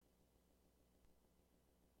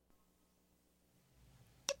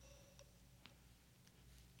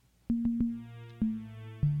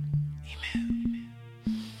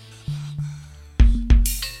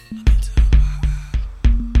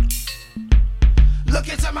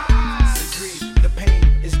Look into my eyes. The grief, the pain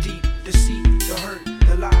is deep. Deceit, the hurt,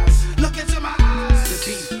 the lies. Look into my eyes. The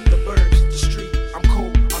beat, the birds, the street. I'm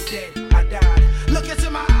cold, I'm dead, I died. Look into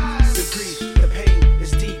my eyes. The grief, the pain is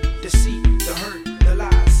deep. Deceit, the hurt, the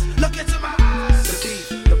lies. Look into my eyes. The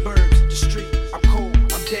beat, the birds, the street. I'm cold,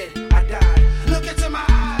 I'm dead, I died. Look into my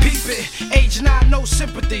eyes. Peep it, age 9, no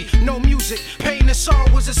sympathy, no music. Pain and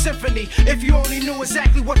sorrow was a symphony. If you only knew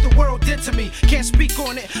exactly what the world did to me. Can't speak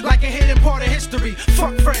on it like a hidden part of history.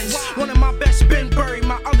 Fuck friends, one of my best been buried.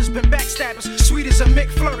 My others been backstabbers, sweet as a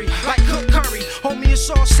McFlurry. Like Cook Curry, homie, it's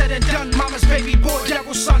all said and done. Mama's baby boy,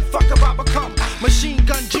 devil's son, fuck have I become. Machine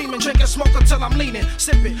gun dreaming, drinking smoke until I'm leaning.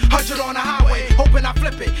 Sip it, 100 on the highway, hoping I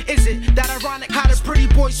flip it. Is it that ironic how this pretty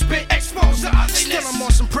boy spit? Expose the ugliness. Still I'm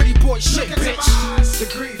on some pretty boy shit, bitch. The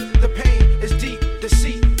grief, the pain is deep.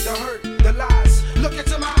 Deceit, the hurt, the lies. Look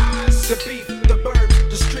into my eyes. The beef, the birds,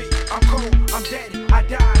 the street. I'm cold, I'm dead, I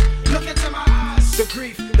died. Look into my eyes. The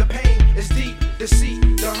grief, the pain is deep. Deceit,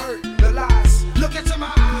 the hurt, the lies. Look into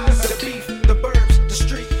my eyes. The beef, the birds, the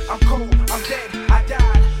street. I'm cold, I'm dead, I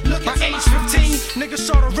died. Look into my age 15, niggas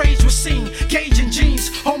saw the rage was seen. Gauging jeans,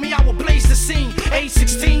 homie, I will blaze the scene. Age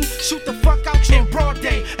 16, shoot the fuck out you in broad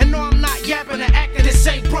day. And no, I'm not yapping and acting, this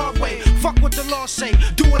ain't Broadway. Fuck what the law say,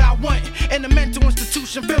 do what I want. In the mental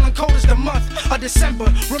institution, feeling cold as the month of December.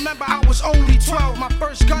 Remember, I was only 12. My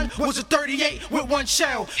first gun was a 38 with one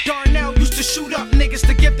shell. Darnell used to shoot up niggas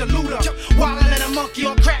to give the loot up. While I let a monkey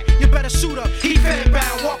on crack, you better suit up. He fed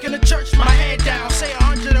bound, walking to church, my head down. Say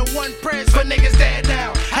 101 prayers for niggas dead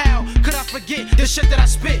now. How could I forget the shit that I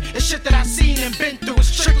spit? The shit that I seen and been through is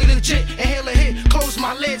strictly legit. Inhale a hit, close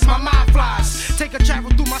my lids, my mind flies. Take a travel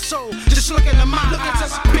through my soul, just look into my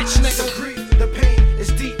eyes. Bitch nigga, the grief, the pain is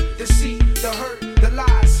deep. Deceit, the hurt, the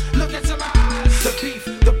lies. Look into my eyes. The beef,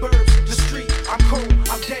 the birds, the street. I'm cold,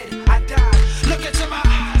 I'm dead, I died. Look into my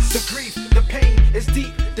eyes. The grief, the pain is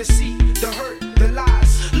deep. Deceit, the hurt, the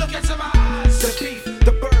lies. Look into my eyes. The beef,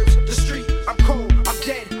 the birds, the street. I'm cold, I'm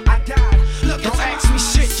dead, I died. Look Don't ask me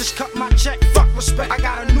shit, just cut my check. Fuck respect. I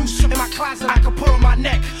got a noose in my closet I can put on my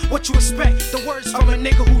neck. What you expect? The words from a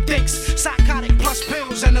nigga who thinks. Psychotic plus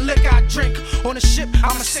pills and the liquor I drink. On the ship,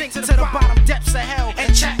 I'ma sink to the bottom depths of hell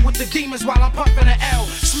and chat with the demons while I'm puffing an L.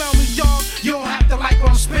 Smell me, dog? You don't have to like what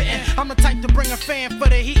I'm spitting. I'm the type to bring a fan for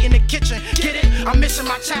the heat in the kitchen. Get it? I'm missing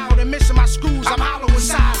my child and missing my screws. I'm hollow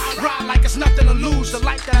inside. Ride like it's nothing to lose. The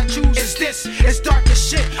life that I choose is this. It's dark as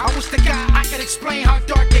shit. I wish to God I could explain how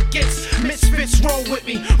dark it gets. Misfits roll with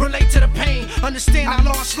me, relate to the pain. Understand I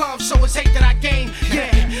lost love, so it's hate that I gain.